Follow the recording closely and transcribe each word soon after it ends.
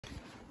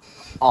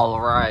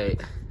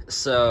Alright,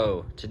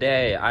 so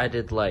today I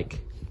did like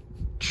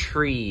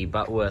tree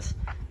but with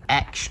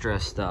extra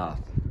stuff.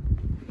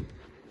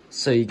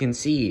 So you can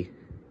see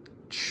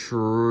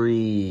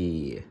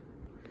tree.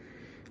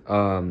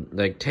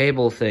 Like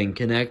table thing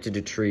connected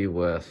to tree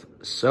with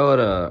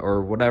soda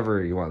or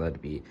whatever you want that to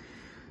be.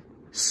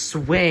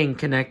 Swing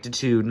connected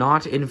to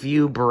not in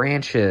view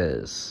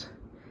branches.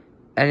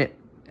 And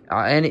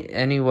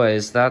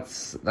anyways,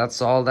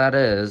 that's all that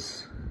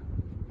is.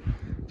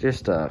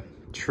 Just a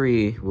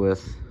tree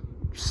with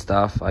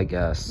stuff, I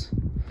guess.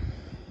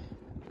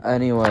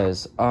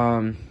 Anyways,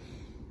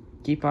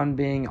 keep on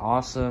being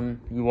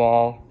awesome, you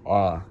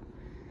all.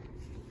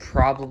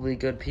 Probably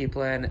good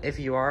people, and if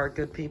you are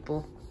good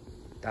people,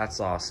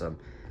 that's awesome.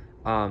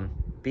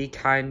 Be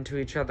kind to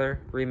each other.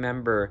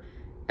 Remember,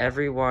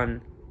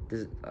 everyone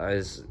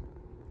is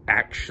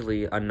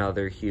actually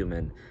another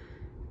human,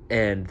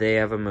 and they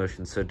have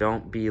emotions, so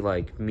don't be,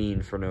 like,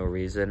 mean for no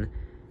reason.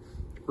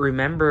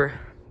 Remember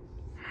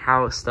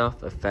how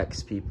stuff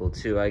affects people,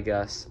 too, I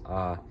guess.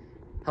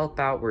 Help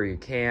out where you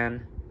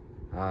can.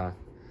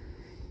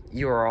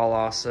 You are all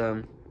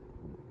awesome.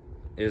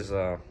 Is,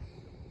 our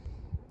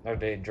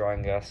day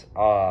drawing us.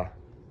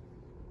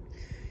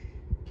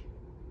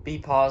 Be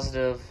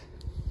positive.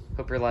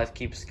 Hope your life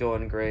keeps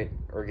going great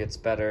or gets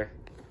better.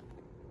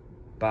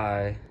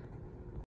 Bye.